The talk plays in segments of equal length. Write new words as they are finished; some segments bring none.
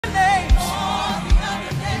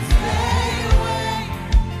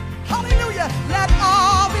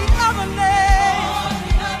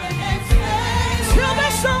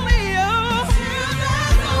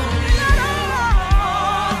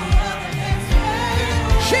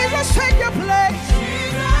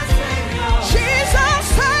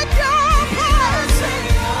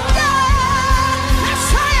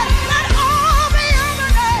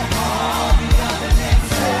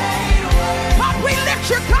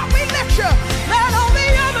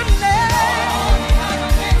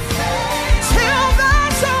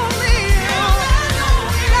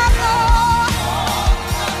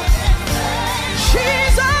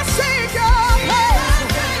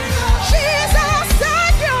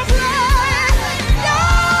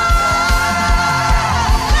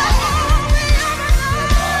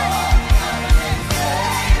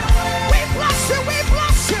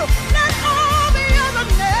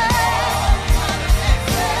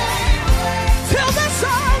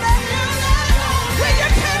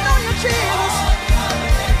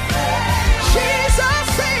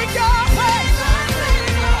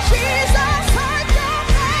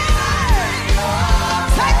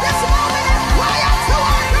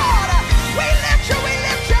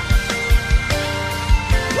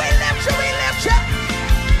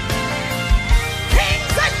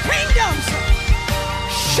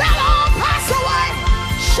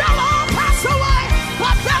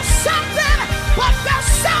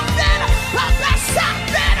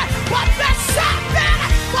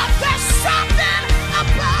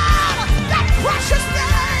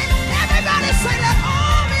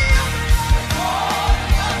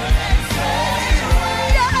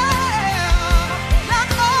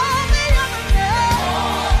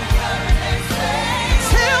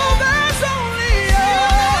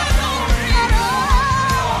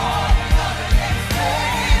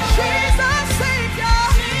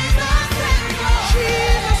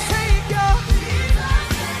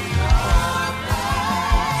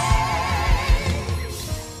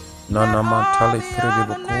Nana Matali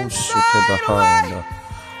Frediboko Sute Bahaya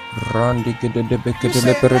Randi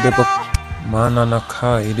Gedebekele Peredebo Mana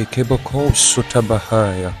Nakai de Keboko Suta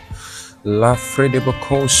Bahaya La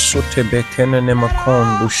Frediboko Sute Bekene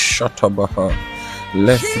Nemakon Shata Baha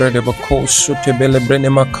Le Frediboko Sute Belebrene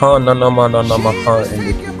Makana Namana Namaha and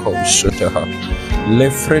the Kiko Suteha Le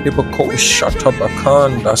Frediboko Shata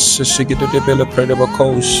Bakanda Sisigide de Bele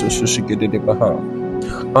Prediboko Susigide de Baha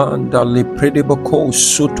Andali predibako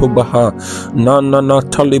suto baha nana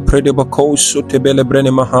natali predibako sute bele brene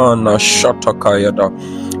mahana shatakayada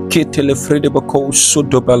kitele fredibako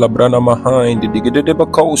suto bela brana mahind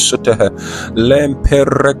digidibako sute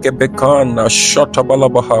lempereke bekana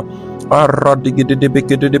shatabalabaha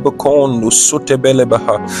Aradigidibikidibakon sute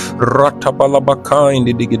belebaha ratabalabakain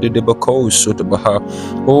digidibako sute baha.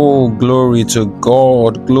 Oh, glory to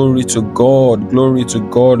God, glory to God, glory to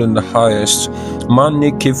God in the highest.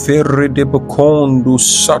 Maniki ferridibakon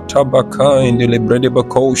satabakain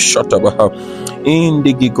dilibredibako shatabaha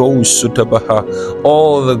indigigo sutabaha.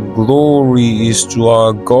 All the glory is to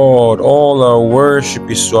our God, all our worship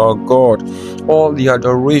is to our God, all the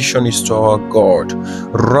adoration is to our God.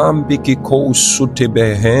 Rambiki ko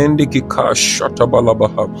sutebe hendiki ka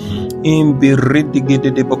shatabalabaha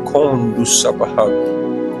imbiridigidibakondu sabaha.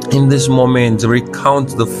 In this moment,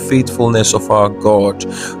 recount the faithfulness of our God.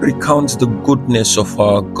 Recount the goodness of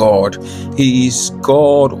our God. He is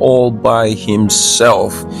God all by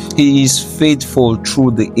himself. He is faithful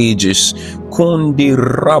through the ages. Kundi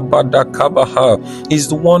Rabadakabaha is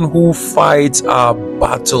the one who fights our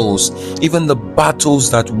battles, even the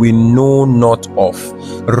battles that we know not of.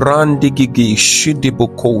 Randigigi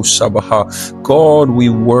Shidiboko Sabaha. God, we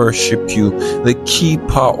worship you, the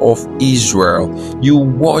keeper of Israel. You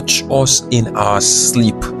watch us in our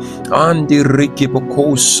sleep. Andi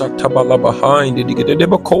Rikiboko Satabalabaha in the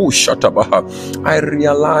Digideboko Shatabaha. I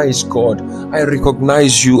realize, God, I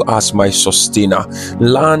recognize you as my sustainer.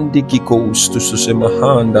 Landikiko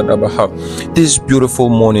this beautiful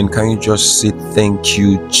morning, can you just say thank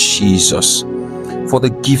you, Jesus? For the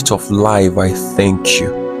gift of life, I thank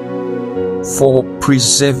you. For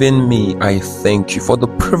preserving me, I thank you. For the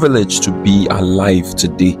privilege to be alive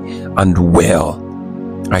today and well,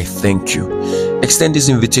 I thank you. Extend this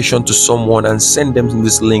invitation to someone and send them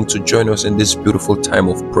this link to join us in this beautiful time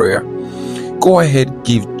of prayer. Go ahead,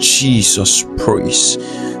 give Jesus praise.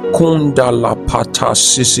 Kundala pata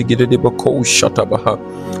sisigidebako shatabaha.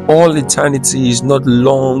 All eternity is not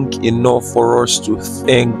long enough for us to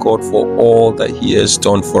thank God for all that he has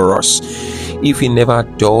done for us. If he never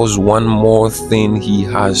does one more thing, he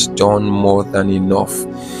has done more than enough.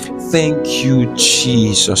 Thank you,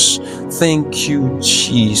 Jesus. Thank you,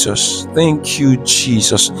 Jesus. Thank you,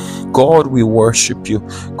 Jesus. God, we worship you.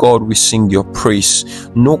 God, we sing your praise.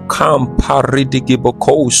 No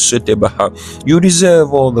You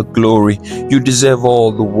deserve all the glory. You deserve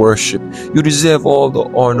all the worship. You deserve all the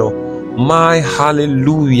honor. My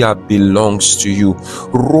hallelujah belongs to you.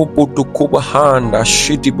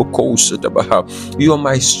 You are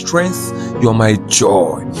my strength. You are my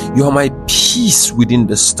joy. You are my peace within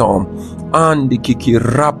the storm. Andi kiki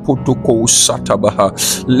rapotoko satabaha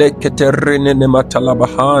leketerene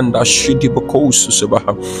matalabahanda shidibokos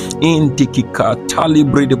sabaha intikika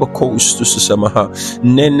talibridibokos samaha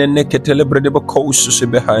nene neketelebridibokos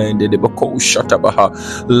sabaha and the bokos shatabaha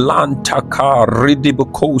lantaka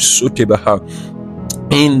ridibokos sutibaha.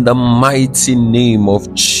 In the mighty name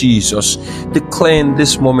of Jesus, declare in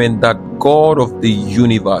this moment that God of the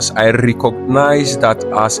universe, I recognize that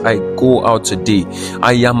as I go out today,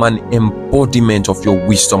 I am an embodiment of your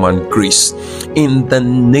wisdom and grace. In the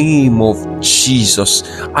name of Jesus,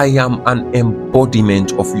 I am an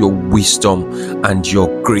embodiment of your wisdom and your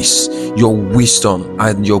grace. Your wisdom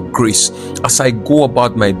and your grace. As I go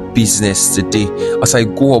about my business today, as I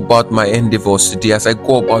go about my endeavors today, as I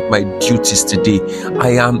go about my duties today, I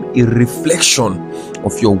am a reflection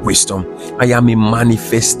of your wisdom. I am a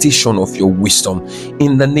manifestation of your wisdom.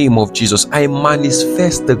 In the name of Jesus, I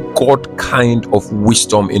manifest the God kind of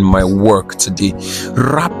wisdom in my work today.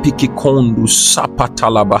 Rapiki kondu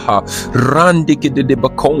sapatalabaha randiki de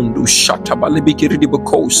bakondu shatabalibiki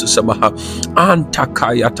ridibakosa samaha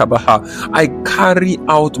antakaya tabaha. I carry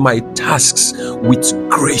out my tasks with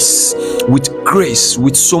grace,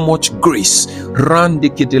 with so much grace.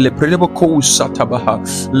 Randikidele Predeboko Satabaha,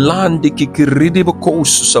 Landikikridiboko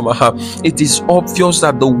Samaha. It is obvious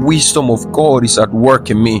that the wisdom of God is at work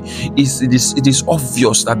in me. It is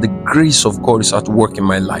obvious that the grace of God is at work in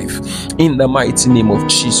my life. In the mighty name of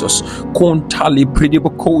Jesus. Kontali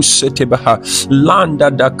Predeboko Setebaha, Landa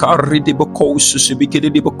Dakaridiboko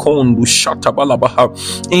Susibikidiboko Shatabalabaha,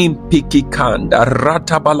 Impikikanda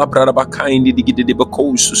Ratabalabrakindi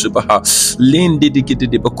Digidiboko Susabaha, Lindi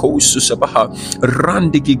Digidiboko Susabaha,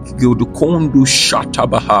 Randigigodukondu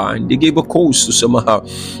Shatabaha, and Digiboko Susamaha.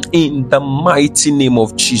 In the mighty name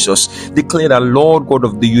of Jesus, declare that, Lord God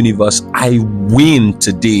of the universe, I win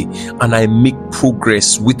today and I make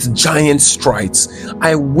progress with giant strides.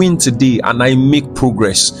 I win today and I make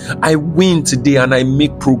progress. I win today and I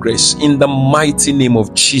make progress. In the mighty name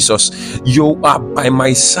of Jesus, you are by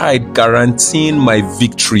my side, guaranteeing my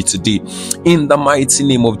victory today. In the mighty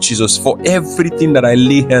name of Jesus, for everything that I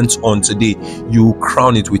lay hands on today, you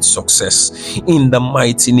crown it with success. In the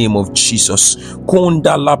mighty name of Jesus.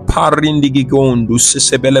 Kondala parindigigondu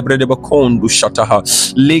sisebelebredebakondu shataha,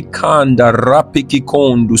 lekanda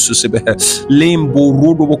rapikikondu susebehe,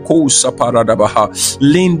 lemburudobokosa paradabaha,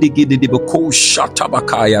 lendigidiboko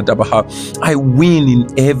shatabakaya dabaha. I win in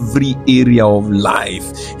every area of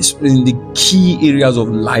life. In the key areas of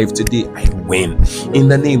life today, I win. In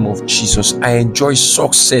the name of Jesus, I enjoy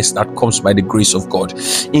success that comes by the grace of God.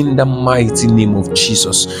 In the mighty name of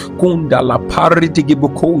Jesus. Kundala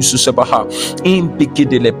paritigiboko susebaha,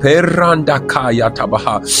 impikidele peranda kaya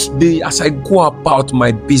tabaha. As I go about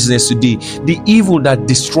my business today, the evil that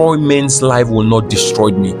destroys men's life will not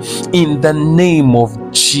destroy me. In the name of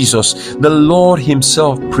Jesus, the Lord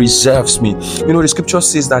himself preserves me. You know, the scripture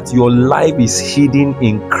says that your life is hidden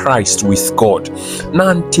in Christ with God.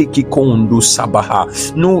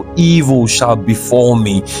 No evil shall befall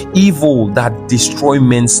me. Evil that destroy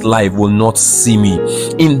men's life will not see me.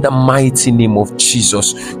 In the mighty name of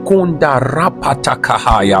Jesus.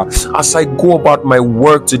 As I go about my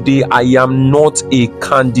work today, I am not a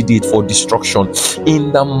candidate for destruction.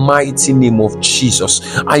 In the mighty name of Jesus,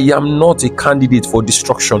 I am not a candidate for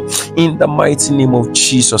destruction. In the mighty name of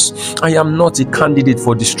Jesus, I am not a candidate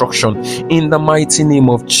for destruction. In the mighty name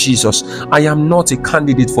of Jesus, I am not a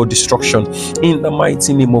candidate for destruction. In the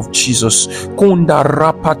mighty name of Jesus. Kunda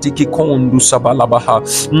rapatiki kondu sabalabaha,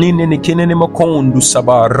 ninene kenene makondu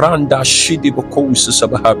sabaranda shidi bokosu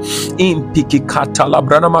sabaha, impiki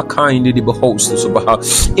katalabrana makaindi di bokosu sabaha.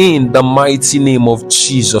 In the mighty name of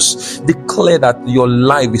Jesus, declare that your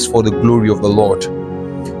life is for the glory of the Lord.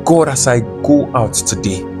 God, as I go out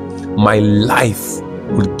today, my life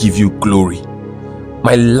will give you glory.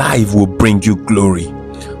 My life will bring you glory.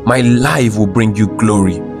 My life will bring you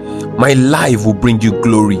glory. My life will bring you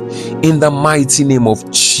glory. In the mighty name of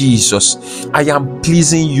Jesus, I am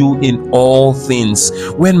pleasing you in all things.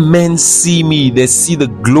 When men see me, they see the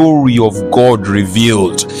glory of God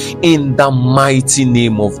revealed. In the mighty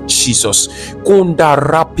name of Jesus.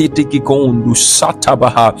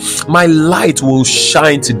 My light will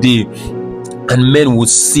shine today, and men will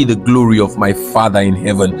see the glory of my Father in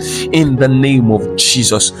heaven. In the name of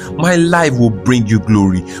Jesus, my life will bring you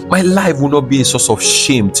glory. My life will not be a source of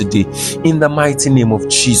shame today. In the mighty name of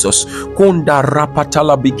Jesus. Konda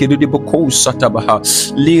rapatala bikedeboko satabaha,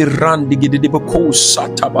 le randigedeboko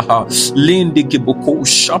satabaha, lendigedeboko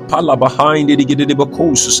shapala behind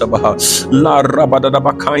digedeboko susabaha, la rabadada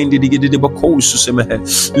behind digedeboko susemehe,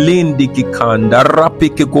 lendigikanda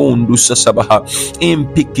rapike gondu sasabaha,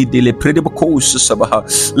 impiki dele predeboko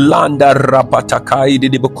Landa rapatakai de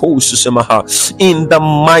in the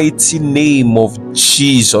mighty name of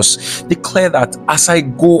Jesus. Declare that as I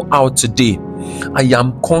go out today, I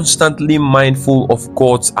am constantly mindful of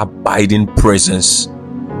God's abiding presence.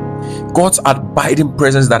 God's abiding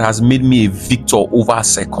presence that has made me a victor over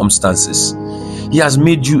circumstances. He has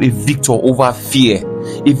made you a victor over fear,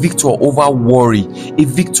 a victor over worry, a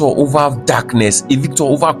victor over darkness, a victor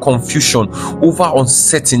over confusion, over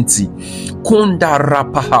uncertainty. Konda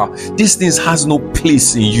rapaha. These things has no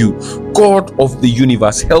place in you. God of the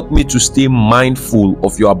universe, help me to stay mindful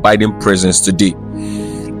of your abiding presence today.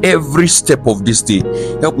 Every step of this day,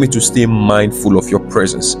 help me to stay mindful of your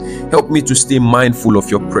presence. Help me to stay mindful of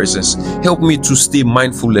your presence. Help me to stay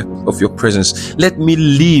mindful of your presence. Let me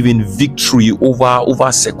live in victory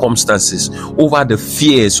over circumstances, over the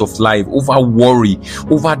fears of life, over worry,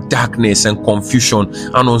 over darkness and confusion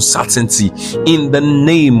and uncertainty. In the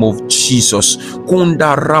name of Jesus.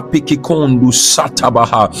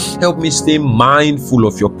 Help me stay mindful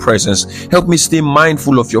of your presence. Help me stay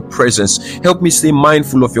mindful of your presence. Help me stay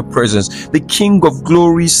mindful of of your presence. The King of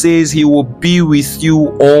glory says he will be with you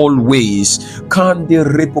always.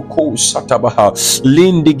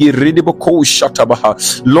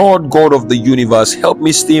 Lord God of the universe, help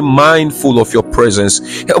me stay mindful of your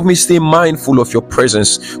presence. Help me stay mindful of your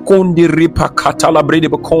presence.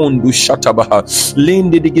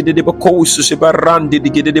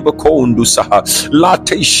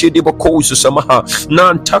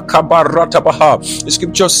 The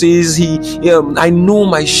scripture says I know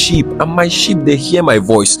my sheep, and my sheep they hear my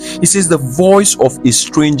voice. It says the voice of a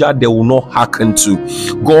stranger they will not hearken to.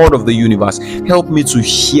 God of the universe, help me to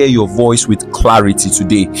hear your voice with clarity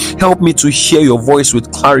today. Help me to hear your voice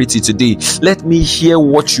with clarity today. Let me hear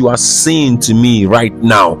what you are saying to me right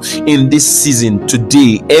now in this season,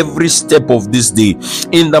 today, every step of this day,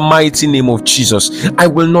 in the mighty name of Jesus. I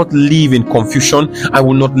will not live in confusion. I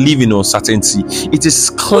will not live in uncertainty. It is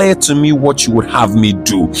clear to me what you would have me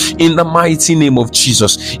do in the mighty name of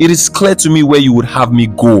Jesus. It is clear to me where you would have me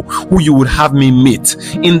go, who you would have me meet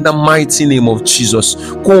in the mighty name of Jesus.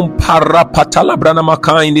 You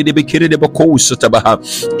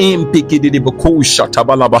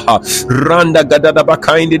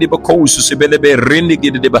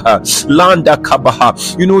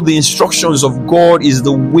know, the instructions of God is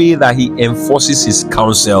the way that he enforces his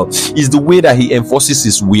counsel, is the way that he enforces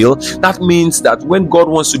his will. That means that when God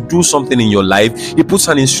wants to do something in your life, he puts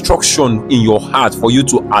an instruction in your heart for you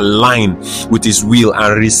to align with his will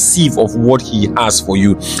and receive of what he has for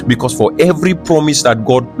you. Because for every promise that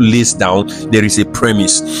God lays down, there is a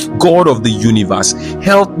premise. God of the universe,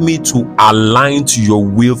 help me to align to your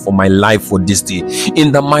will for my life for this day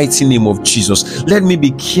in the mighty name of Jesus. Let me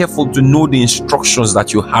be careful to know the instructions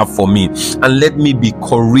that you have for me, and let me be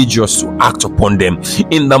courageous to act upon them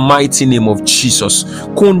in the mighty name of Jesus.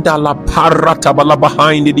 Kundala parata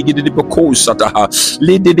behind the sataha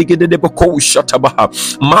lede de boko shatabaha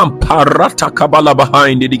man parata kabala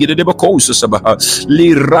behind the boko sabaha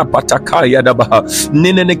li rapatakaya dabaha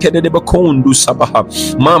nene kede de bakondu sabaha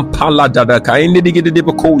man pala dada kainde de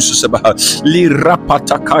boko sabaha li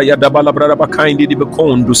rapatakaya dabala brada bakainde de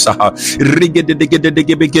bakondu saha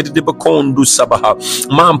rigede de bakondu sabaha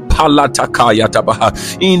man pala takaya tabaha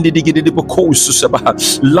indi de boko sabaha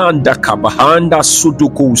landa kabahanda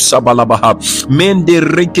suduku sabalabaha mende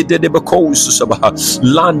rikede de boko sabaha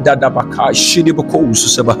landa dabaka shidi boko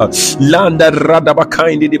sabaha landa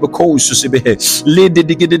radabaka indi de boko sabaha lede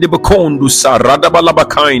de bakondu sa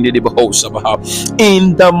radabalabaka indi de boko sabaha.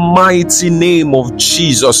 In the mighty name of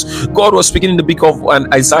Jesus. God was speaking in the book of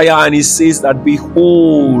Isaiah, and he says that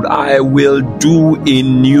behold, I will do a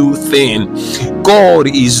new thing. God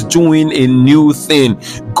is doing a new thing.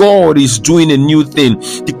 God is doing a new thing.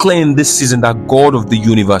 Declare in this season that God of the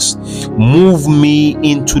universe, move me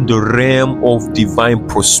into the realm of divine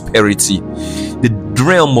prosperity, the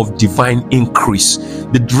realm of divine increase,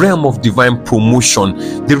 the realm of divine promotion,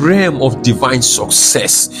 the realm of divine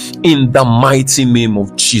success in the mighty name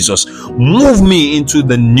of Jesus. Move me into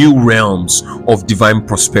the new realms of divine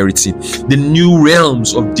prosperity, the new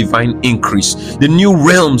realms of divine increase, the new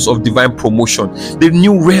realms of divine promotion, the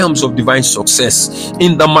new realms of divine success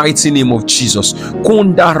in the mighty name of Jesus.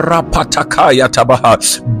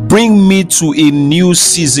 Bring me to a new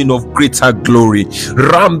season of greater glory.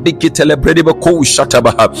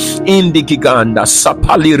 Indikiganda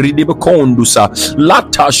sapali ridibakondusa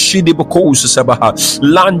lata shidibakosu sabaha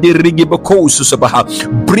landi rigibakosu sabaha.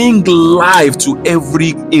 Bring life to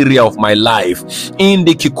every area of my life.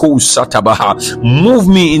 Indikikosa tabaha. Move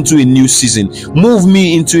me into a new season. Move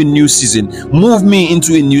me into a new season. Move me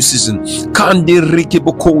into a new season. Kandi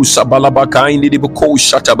rikibakosa balabaka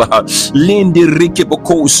indidibakosa tabaha lindi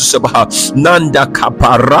rikibakosu sabaha nanda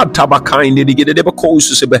kaparata baka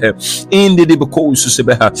indidibakosu sabaha indidibakosu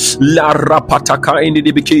sabaha la rapataka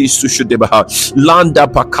indidibakosu shudebaha landa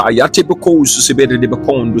pakaya tibakosu sabaha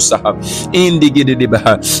indidibakondu saha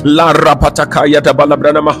indidibaha la rapataka yata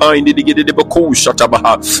balabrana maha indidibakosu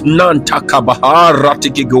tabaha nanta kabaha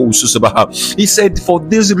ratikigosu sabaha. He said, for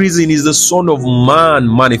this reason is the Son of Man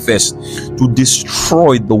manifest, to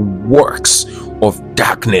destroy the works of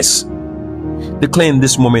darkness. Declare in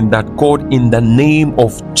this moment that God, in the name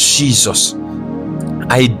of Jesus,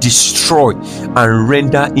 I destroy and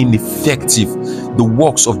render ineffective the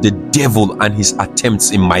works of the devil and his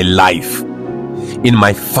attempts in my life, in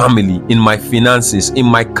my family, in my finances, in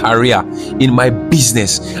my career, in my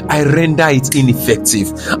business. I render it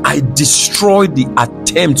ineffective. I destroy the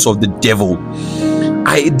attempts of the devil.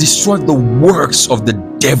 I destroy the works of the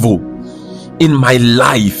devil in my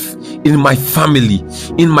life, in my family,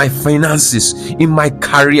 in my finances, in my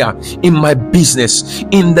career, in my business.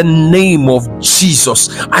 In the name of Jesus,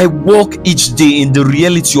 I walk each day in the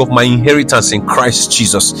reality of my inheritance in Christ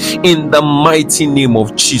Jesus. In the mighty name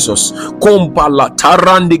of Jesus.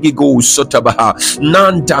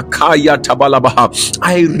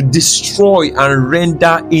 I destroy and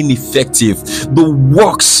render ineffective the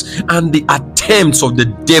works and the attempts of the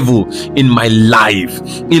devil in my life,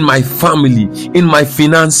 in my family, in my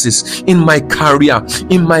finances, in my career,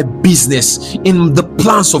 in my business, in the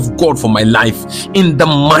plans of God for my life. In the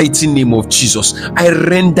mighty name of Jesus, I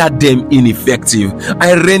render them ineffective.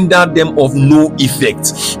 I render them of no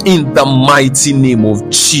effect. In the mighty name of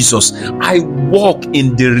Jesus, I walk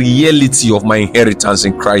in the reality of my inheritance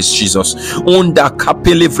in Christ Jesus. Unda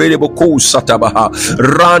kapele fredeboko satabaha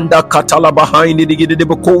randa katalabaha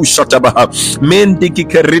indidegedeboko satabaha mendiki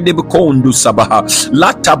keredeboko ndu sabaha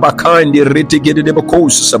latabaka indi retegedeboko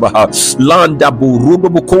sabaha landa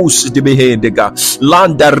buruboko sibehendega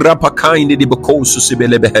landa rapaka indideboko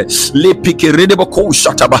sibelebehe lepike redeboko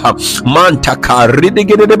satabaha manta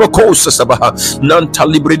karedegedeboko sabaha nanta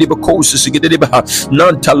libredeboko sigedebaha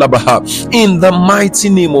nanta labaha. In the mighty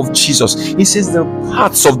name of Jesus, he says the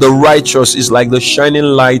paths of the righteous is like the shining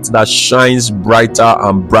light that shines brighter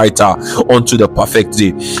and brighter unto the perfect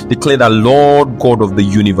day. Declare that, Lord God of the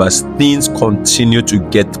universe, things continue to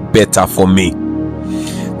get better for me.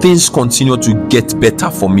 Things continue to get better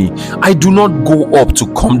for me. I do not go up to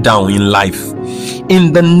come down in life.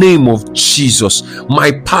 In the name of Jesus,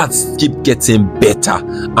 my paths keep getting better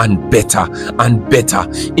and better and better.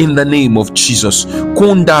 In the name of Jesus.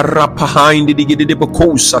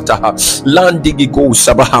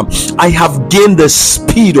 I have gained the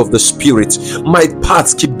speed of the Spirit. My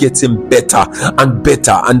paths keep getting better and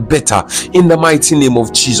better and better. In the mighty name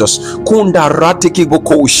of Jesus.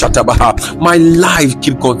 My life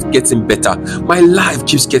keeps getting better. My life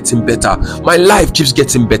keeps getting better. My life keeps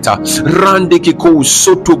getting better.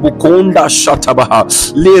 Soto bukonda shatabaha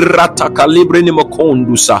le rataka librene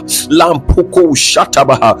makondusa lampuko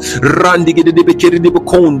shatabaha randigedebekeri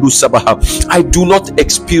bukondusabaha. I do not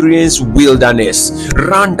experience wilderness.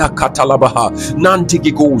 Randa katalabaha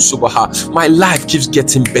nantigigo subaha. My life keeps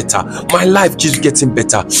getting better. My life keeps getting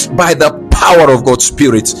better by the power of God's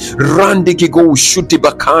Spirit. Randigigo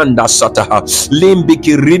shutibakanda sataha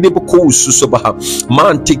limbiki ridibuko susabaha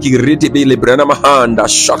mantiki ridibele branamahanda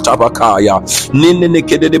shatabakaya nene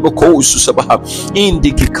kedeboko susabaha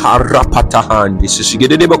indiki karapatahandi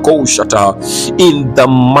sisigedeboko shata. In the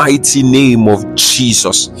mighty name of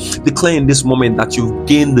Jesus, declare in this moment that you've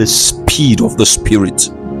gained the speed of the Spirit.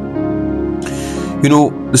 You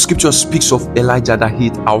know, the scripture speaks of Elijah that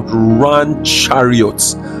he outran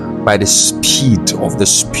chariots by the speed of the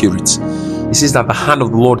Spirit. It says that the hand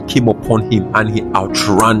of the Lord came upon him and he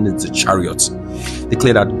outran the chariots.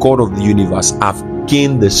 Declare that, God of the universe, I've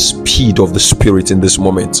gained the speed of the Spirit in this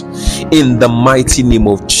moment. In the mighty name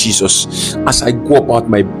of Jesus, as I go about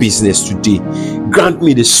my business today, grant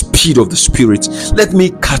me the speed of the Spirit. Let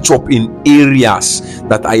me catch up in areas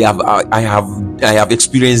that I have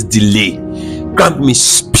experienced delay. Grant me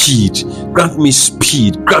speed, grant me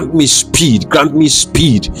speed, grant me speed, grant me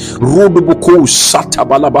speed. Rodoboko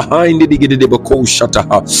satabala behind the gedeboko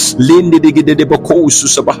shataha. Lende de gedeboko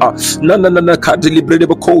susabaha. Nana kadelibre de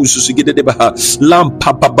boko susigedebaha.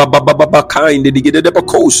 Lampa baba kind the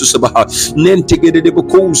gedeboko susabaha. Nente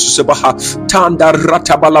gedeboko susabaha. Tanda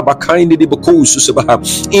ratabala behind the boko susabaha.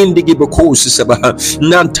 Indigi boko susabaha.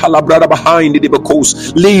 Nantala brother behind the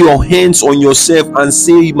bokos. Lay your hands on yourself and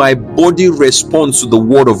say, my body responds to the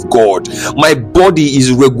word of God. My body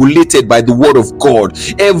is regulated by the word of God.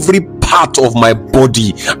 Every part of my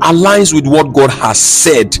body aligns with what God has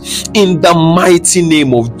said. In the mighty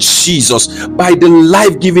name of Jesus, by the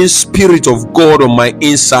life-giving Spirit of God on my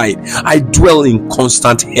inside, I dwell in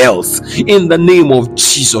constant health. In the name of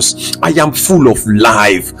Jesus, I am full of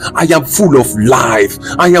life. I am full of life.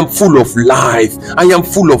 I am full of life. I am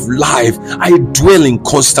full of life. I dwell in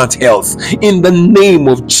constant health. In the name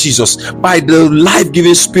of Jesus, by the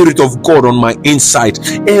life-giving Spirit of God on my inside,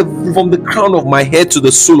 from the crown of my head to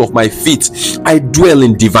the sole of my feet, I dwell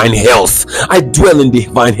in divine health. I dwell in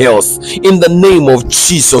divine health. In the name of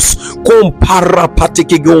Jesus. Kompara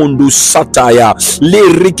patikigondu sataya le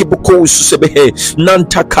rikibukosu sebehe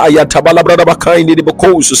nantakaya tabalabrada bakaindi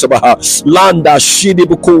dibukosu sebaha landa shidi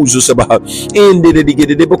bukosu sebaha indi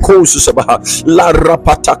de bukosu sebaha la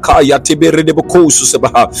rapatakaya tibere de bukosu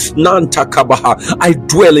sebaha nantakabaha. I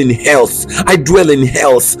dwell in health. I dwell in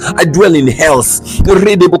health. I dwell in health.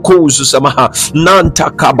 Rede bukosu sebaha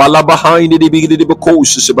nantakabalaba behind the big the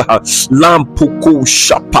bokos lampuko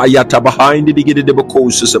shapayata behind the big the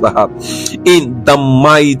bokos in the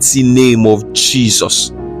mighty name of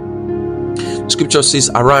Jesus. Scripture says,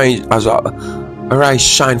 arise,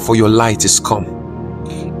 shine, for your light is come,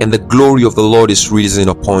 and the glory of the Lord is risen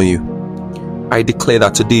upon you. I declare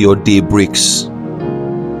that today your day breaks.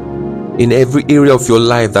 In every area of your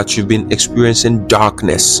life that you've been experiencing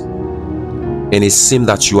darkness, and it seems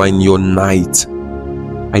that you are in your night,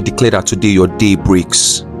 I declare that today your day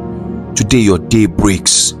breaks. Today your day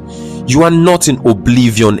breaks. You are not in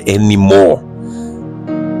oblivion anymore.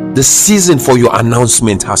 The season for your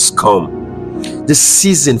announcement has come. The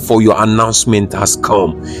season for your announcement has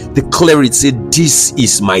come. Declare it. Say, this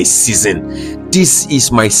is my season. This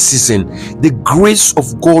is my season. The grace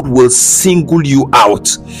of God will single you out.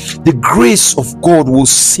 The grace of God will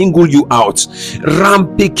single you out.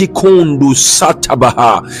 Rampekikondu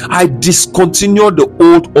satabaha. I discontinue the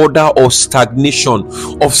old order of stagnation,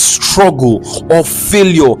 of struggle, of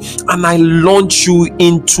failure, and I launch you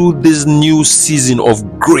into this new season of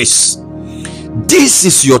grace. This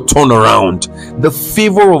is your turnaround. The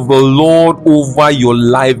favor of the Lord over your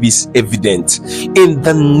life is evident in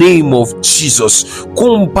the name of Jesus. I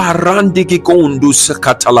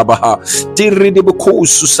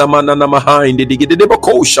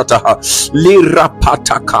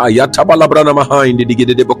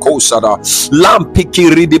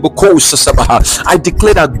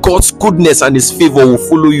declare that God's goodness and his favor will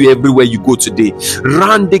follow you everywhere you go today.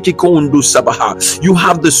 You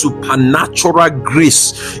have the supernatural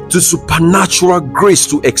grace,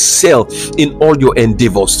 to excel in all your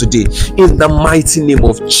endeavors today in the mighty name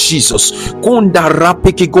of Jesus.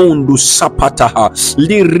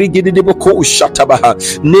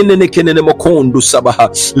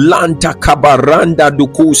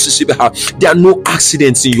 There are no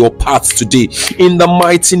accidents in your path today in the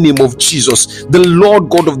mighty name of Jesus. The Lord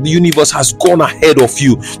God of the universe has gone ahead of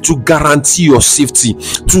you to guarantee your safety,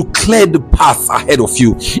 to clear the path ahead of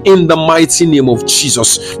you in the mighty name of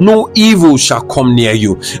Jesus. No evil shall come near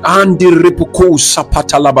you. And the repoko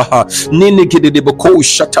sapatalabaha nenegede de boko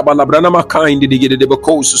shatabalabrana makainde de de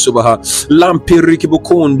boko subaha lampiriki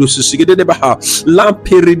bokondo susigede de baha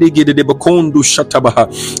lampiri de bokondo shatabaha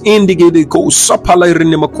indigede ko sapala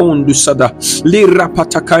irene makondo sada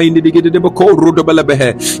lirapataka indigede de boko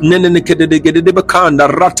rodobalabehe nenenekede de bakanda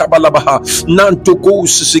ratabalabaha nanto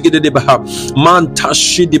susigede de baha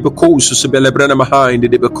mantashi de boko susibelebrana mahainde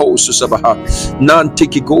de boko susabaha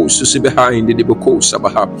nantiki go behind the boko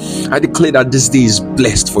sabaha. I declare that this day is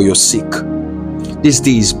blessed for your sake. This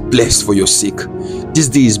day is blessed for your sake. This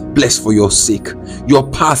day is blessed for your sake. Your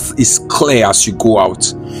path is clear as you go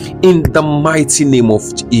out. In the mighty name of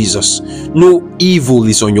Jesus. No evil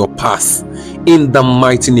is on your path. In the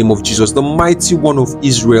mighty name of Jesus. The mighty one of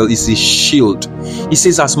Israel is his shield. He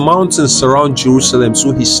says, as mountains surround Jerusalem,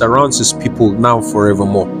 so he surrounds his people now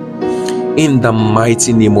forevermore. In the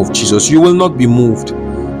mighty name of Jesus. You will not be moved.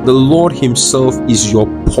 The Lord himself is your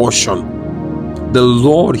portion. The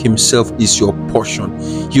Lord himself is your portion.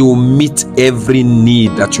 He will meet every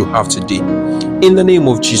need that you have today. In the name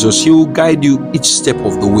of Jesus, he will guide you each step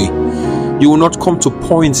of the way. You will not come to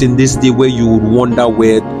points in this day where you would wonder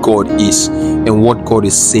where God is and what God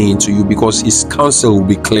is saying to you, because his counsel will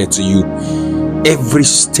be clear to you. Every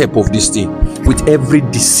step of this day, with every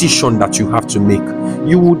decision that you have to make,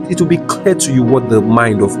 it will be clear to you what the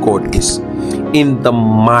mind of God is. In the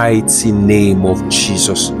mighty name of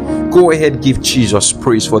Jesus. Go ahead, give Jesus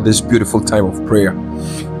praise for this beautiful time of prayer.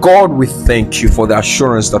 God, we thank you for the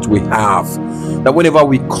assurance that we have that whenever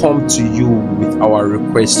we come to you with our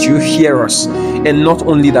request, you hear us, and not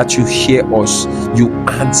only that you hear us, you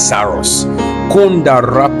answer us. Thank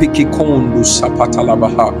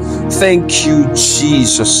you,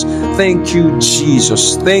 Jesus. Thank you,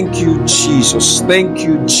 Jesus. Thank you, Jesus. Thank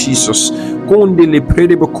you, Jesus.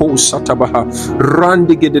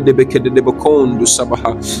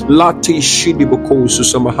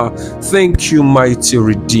 Thank you, mighty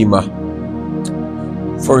Redeemer.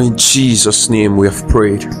 For in Jesus' name we have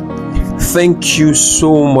prayed. Thank you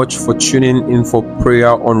so much for tuning in for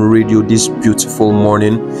prayer on radio this beautiful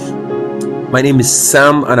morning. My name is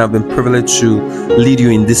Sam, and I've been privileged to lead you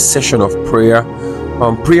in this session of prayer.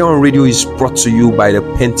 Prayer on radio is brought to you by the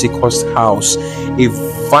Pentecost House, a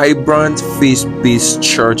vibrant faith-based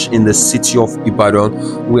church in the city of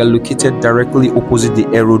Ibadan. We are located directly opposite the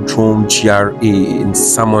Aerodrome GRA in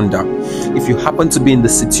Samonda. If you happen to be in the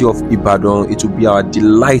city of Ibadan, it will be our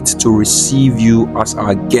delight to receive you as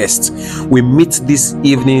our guest. We meet this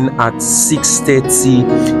evening at 6:30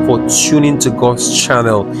 for Tuning to God's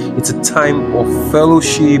channel. It's a time of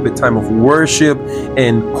fellowship, a time of worship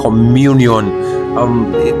and communion.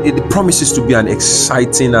 It promises to be an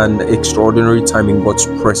exciting and extraordinary time in God's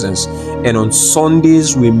presence. And on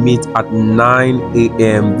Sundays, we meet at 9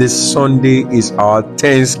 a.m. This Sunday is our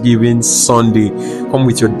Thanksgiving Sunday. Come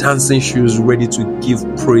with your dancing shoes ready to give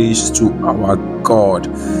praise to our God.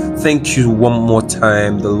 Thank you one more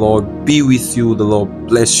time. The Lord be with you. The Lord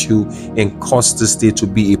bless you and cause this day to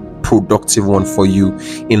be a productive one for you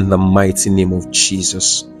in the mighty name of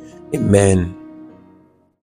Jesus. Amen.